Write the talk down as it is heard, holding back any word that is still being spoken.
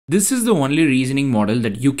This is the only reasoning model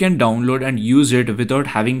that you can download and use it without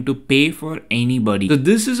having to pay for anybody. So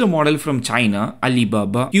this is a model from China,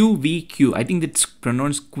 Alibaba QVQ. I think it's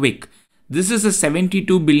pronounced quick. This is a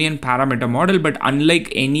 72 billion parameter model, but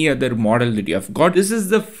unlike any other model that you have got, this is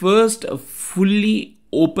the first fully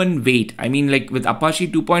open weight. I mean, like with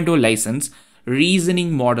Apache 2.0 license,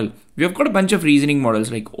 reasoning model. We have got a bunch of reasoning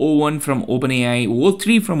models like O1 from OpenAI,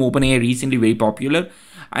 O3 from OpenAI, recently very popular.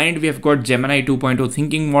 And we have got Gemini 2.0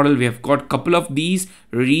 thinking model. We have got a couple of these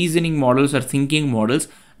reasoning models or thinking models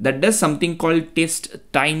that does something called test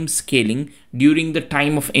time scaling during the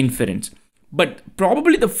time of inference. But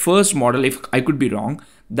probably the first model, if I could be wrong,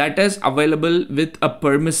 that is available with a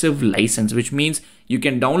permissive license, which means you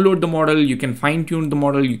can download the model, you can fine tune the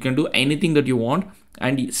model, you can do anything that you want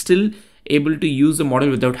and still able to use the model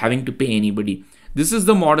without having to pay anybody. This is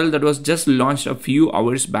the model that was just launched a few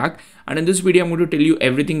hours back, and in this video I'm going to tell you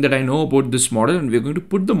everything that I know about this model, and we're going to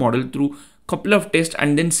put the model through a couple of tests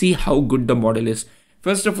and then see how good the model is.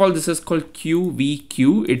 First of all, this is called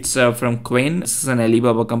QVQ. It's from Qwen. This is an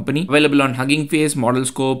Alibaba company. Available on Hugging Face,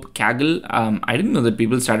 ModelScope, Kaggle. I didn't know that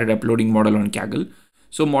people started uploading model on Kaggle.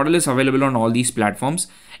 So model is available on all these platforms.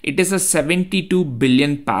 It is a 72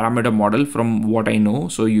 billion parameter model from what I know.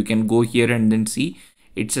 So you can go here and then see.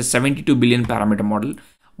 It's a 72 billion parameter model.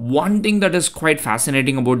 One thing that is quite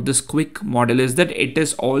fascinating about this quick model is that it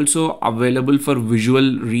is also available for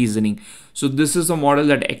visual reasoning. So this is a model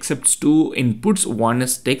that accepts two inputs. One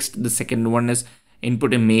is text, the second one is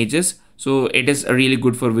input images. So it is really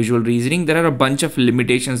good for visual reasoning. There are a bunch of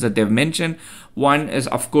limitations that they've mentioned. One is,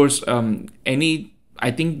 of course,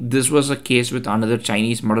 I think this was a case with another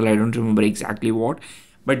Chinese model. I don't remember exactly what.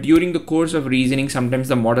 But during the course of reasoning, sometimes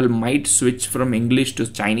the model might switch from English to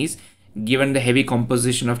Chinese, given the heavy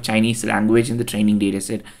composition of Chinese language in the training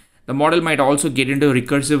dataset. The model might also get into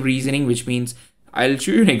recursive reasoning, which means I'll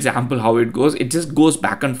show you an example how it goes. It just goes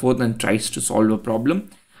back and forth and tries to solve a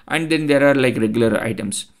problem. And then there are like regular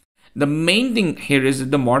items. The main thing here is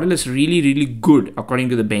that the model is really good according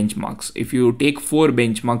to the benchmarks. If you take 4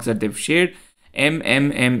 benchmarks that they've shared,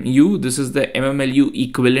 MMMU, this is the MMLU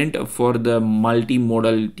equivalent for the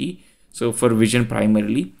multimodality, so for vision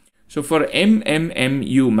primarily. So for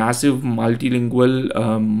MMMU, massive multilingual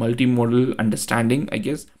multimodal understanding, I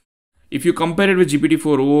guess, if you compare it with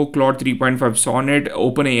GPT-4o, Claude 3.5 Sonnet,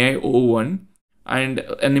 OpenAI O1, and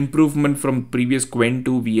an improvement from previous Qwen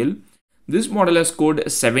 2 VL, this model has scored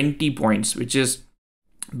 70 points, which is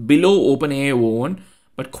below OpenAI O1,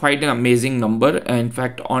 but quite an amazing number. In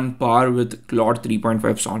fact, on par with Claude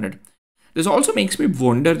 3.5 Sonnet. This also makes me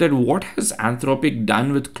wonder that what has Anthropic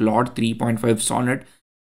done with Claude 3.5 Sonnet?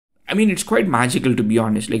 I mean, it's quite magical, to be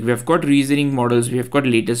honest. Like, we have got reasoning models, we have got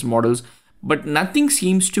latest models, but nothing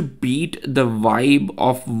seems to beat the vibe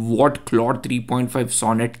of what Claude 3.5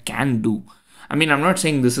 Sonnet can do. I mean, I'm not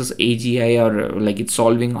saying this is AGI or like it's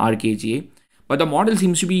solving ArcAGI, but the model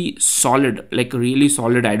seems to be solid, like really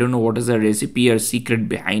solid. I don't know what is the recipe or secret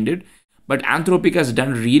behind it, but Anthropic has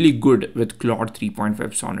done really good with Claude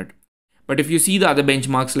 3.5 Sonnet. But if you see the other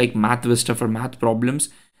benchmarks like Math Vista for math problems,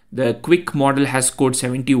 the quick model has scored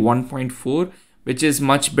 71.4, which is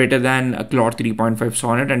much better than a Claude 3.5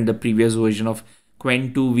 Sonnet and the previous version of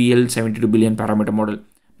Qwen 2 VL 72 billion parameter model.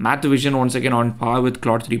 Math Vision once again on par with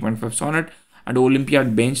Claude 3.5 Sonnet, and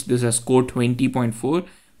Olympiad Bench, this has scored 20.4,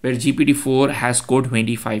 where GPT-4 has scored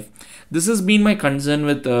 25. This has been my concern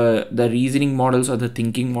with the reasoning models or the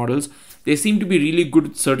thinking models. They seem to be really good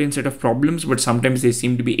at certain set of problems, but sometimes they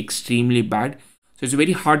seem to be extremely bad. So it's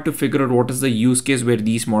very hard to figure out what is the use case where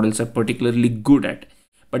these models are particularly good at.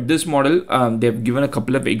 But this model, they've given a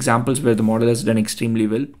couple of examples where the model has done extremely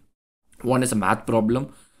well. One is a math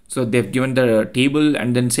problem. So they've given the table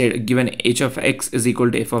and then said given h of x is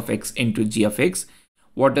equal to f of x into g of x.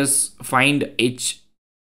 What is find h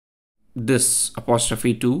this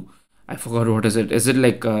apostrophe 2? I forgot what is it. Is it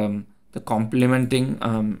like the complement thing?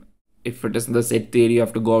 If it is in the set theory, you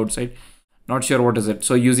have to go outside. Not sure what is it.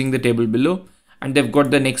 So using the table below, and they've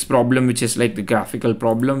got the next problem, which is like the graphical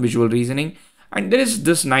problem, visual reasoning. And there is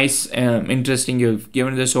this nice, interesting, you've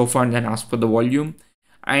given the sofa and then asked for the volume,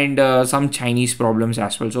 and some Chinese problems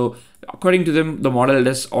as well. So according to them, the model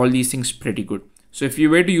does all these things pretty good. So if you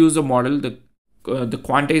were to use the model, the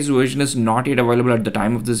quantized version is not yet available at the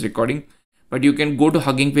time of this recording, but you can go to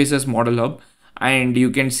Hugging Face's Model Hub and you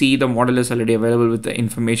can see the model is already available with the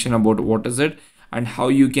information about what is it and how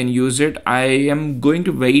you can use it. I am going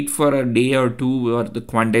to wait for a day or two for the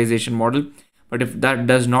quantization model, but if that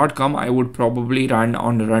does not come, I would probably run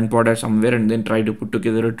on RunPod or somewhere and then try to put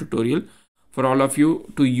together a tutorial for all of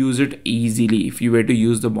you to use it easily if you were to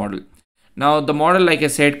use the model. Now the model, like I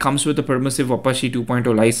said, comes with a permissive Apache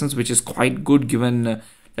 2.0 license, which is quite good given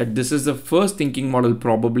that this is the first thinking model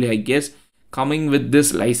probably, I guess, coming with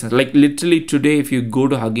this license. Like literally today, if you go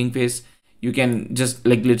to Hugging Face, you can just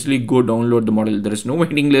like literally go download the model. There is no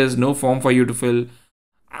waiting list, no form for you to fill.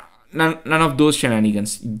 None of those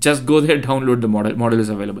shenanigans. Just go there, download the model. Model is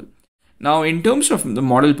available. Now, in terms of the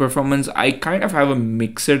model performance, I kind of have a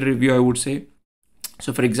mixed review, I would say.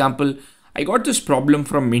 So for example, I got this problem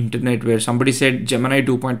from internet where somebody said Gemini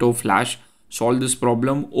 2.0 Flash solve this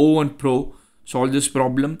problem, O1 Pro solve this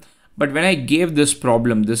problem. But when I gave this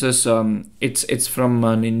problem, this is it's from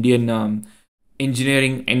an Indian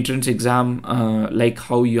engineering entrance exam, like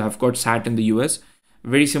how you have got SAT in the US.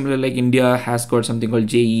 Very similar, like India has got something called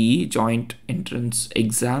JEE, Joint Entrance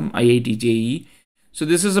Exam, IIT JEE. So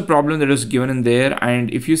this is a problem that was given in there.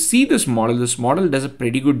 And if you see this model does a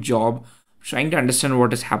pretty good job trying to understand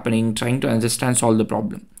what is happening, trying to understand, solve the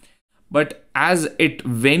problem. But as it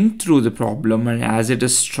went through the problem and as it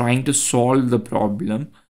is trying to solve the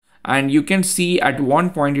problem, and you can see at one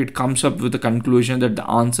point it comes up with the conclusion that the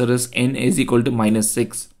answer is n is equal to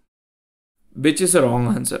 -6, which is a wrong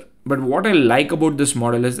answer. But what I like about this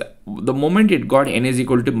model is the moment it got n is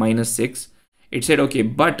equal to -6, it said, okay,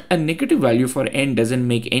 but a negative value for n doesn't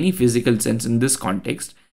make any physical sense in this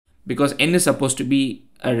context, because n is supposed to be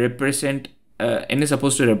represent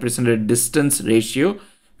a distance ratio,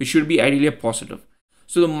 which should be ideally a positive.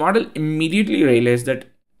 So the model immediately realized that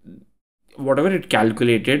whatever it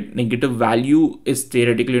calculated, negative value is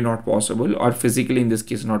theoretically not possible, or physically in this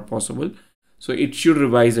case not possible. So it should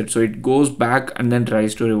revise it. So it goes back and then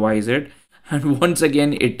tries to revise it. And once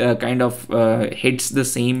again, it kind of hits the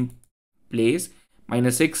same place,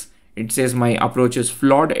 -6. It says my approach is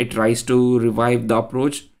flawed. It tries to revive the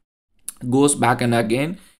approach, goes back and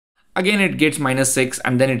again it gets -6,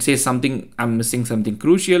 and then it says something, I'm missing something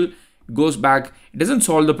crucial, goes back, it doesn't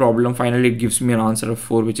solve the problem. Finally, it gives me an answer of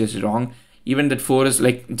 4, which is wrong. Even that 4 is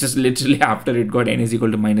like just literally after it got n is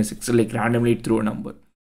equal to -6. So like randomly it threw a number.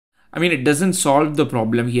 I mean, it doesn't solve the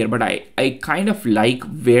problem here, but I kind of like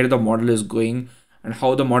where the model is going and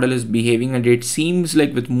how the model is behaving. And it seems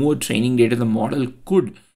like with more training data, the model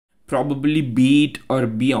could probably beat or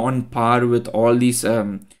be on par with all these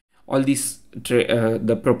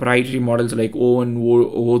the proprietary models like O1,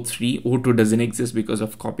 O3. O2 doesn't exist because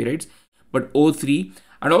of copyrights, but O3.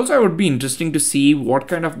 And also, I would be interesting to see what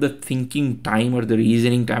kind of the thinking time or the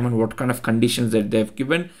reasoning time and what kind of conditions that they've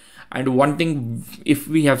given. And one thing, if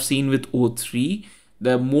we have seen with O3,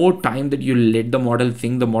 the more time that you let the model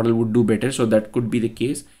think, the model would do better. So that could be the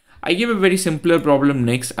case. I give a very simpler problem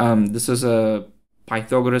next. This is a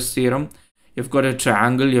Pythagoras theorem. You've got a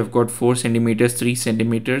triangle, you've got 4 centimeters, 3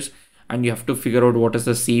 centimeters, and you have to figure out what is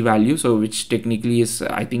the C value. So which technically is,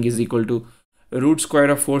 I think, is equal to root square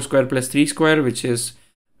of 4 square plus 3 square, which is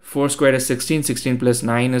 4 square is 16, 16 plus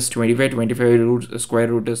 9 is 25, 25 square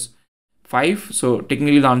root is 5. So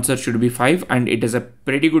technically the answer should be 5, and it does a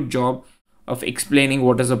pretty good job of explaining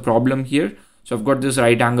what is the problem here. So I've got this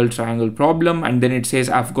right angle triangle problem, and then it says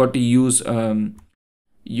I've got to use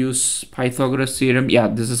Pythagoras theorem. Yeah,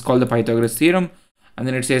 this is called the Pythagoras theorem. And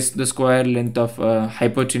then it says the square length of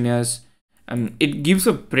hypotenuse. It gives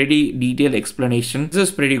a pretty detailed explanation. This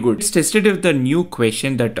is pretty good. It's tested with a new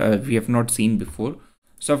question that we have not seen before.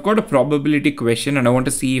 So I've got a probability question, and I want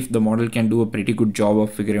to see if the model can do a pretty good job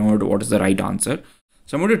of figuring out what is the right answer.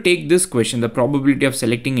 So I'm going to take this question, the probability of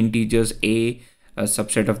selecting integers a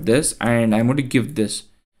subset of this, and I'm going to give this.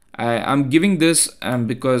 I'm giving this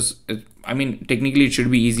because, I mean, technically it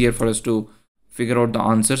should be easier for us to figure out the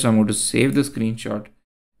answer. So I'm going to save the screenshot,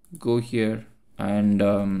 go here, and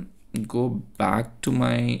go back to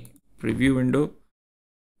my preview window,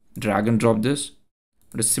 drag and drop this.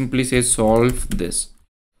 Just simply say solve this.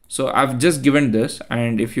 So I've just given this,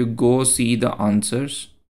 and if you go see the answers,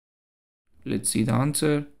 let's see the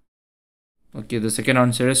answer. Okay, the second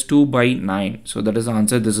answer is 2 by 9. So that is the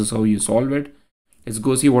answer. This is how you solve it. Let's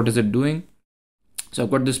go see what is it doing. So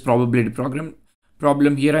I've got this probability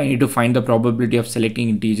problem here. I need to find the probability of selecting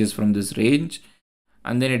integers from this range,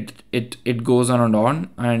 and then it goes on and on.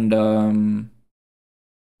 And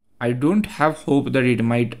I don't have hope that it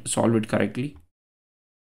might solve it correctly.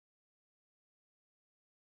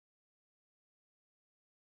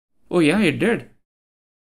 Oh yeah, it did.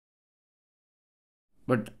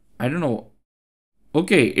 But I don't know.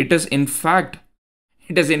 Okay, it is in fact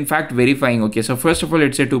verifying. Okay, so first of all,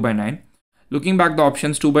 it's a 2 by 9. Looking back the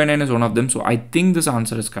options, 2 by 9 is one of them. So I think this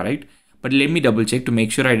answer is correct. But let me double check to make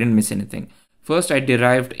sure I didn't miss anything. First, I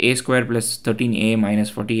derived a square plus 13a minus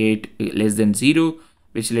 48 less than 0,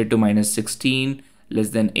 which led to minus 16 less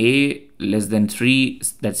than a, less than 3,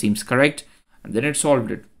 that seems correct, and then it solved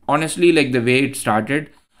it. Honestly, like the way it started,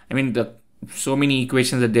 I mean, the so many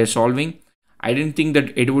equations that they're solving, I didn't think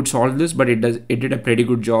that it would solve this, but it did a pretty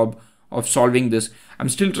good job of solving this. I'm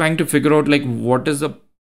still trying to figure out like what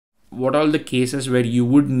all the cases where you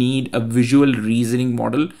would need a visual reasoning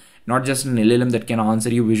model, not just an LLM that can answer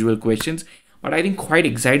you visual questions. But I think quite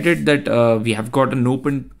excited that we have got an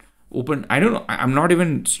open, I don't know, I'm not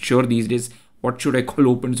even sure these days what should I call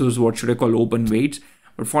open source, what should I call open weights.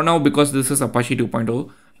 But for now, because this is Apache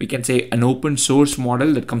 2.0, we can say an open source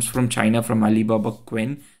model that comes from China, from Alibaba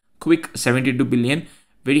Quick 72 billion.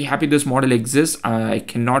 Very happy this model exists. I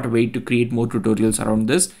cannot wait to create more tutorials around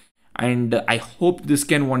this. And I hope this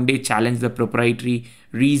can one day challenge the proprietary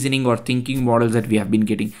reasoning or thinking models that we have been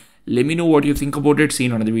getting. Let me know what you think about it. See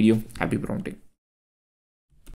you in another video. Happy prompting.